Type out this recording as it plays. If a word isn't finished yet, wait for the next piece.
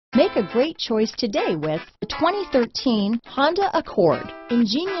Make a great choice today with the 2013 Honda Accord.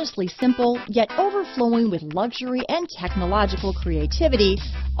 Ingeniously simple, yet overflowing with luxury and technological creativity,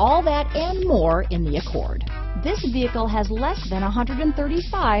 all that and more in the Accord. This vehicle has less than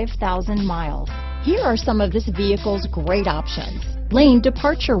 135,000 miles. Here are some of this vehicle's great options: lane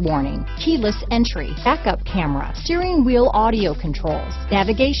departure warning, keyless entry, backup camera, steering wheel audio controls,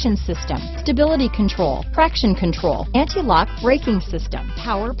 navigation system, stability control, traction control, anti-lock braking system,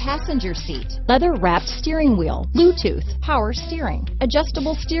 power passenger seat, leather-wrapped steering wheel, Bluetooth, power steering,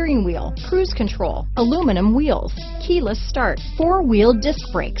 adjustable steering wheel, cruise control, aluminum wheels, keyless start, four-wheel disc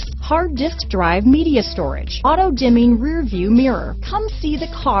brakes, hard disk drive media storage, auto-dimming rear view mirror. Come see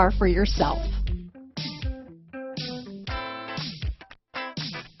the car for yourself.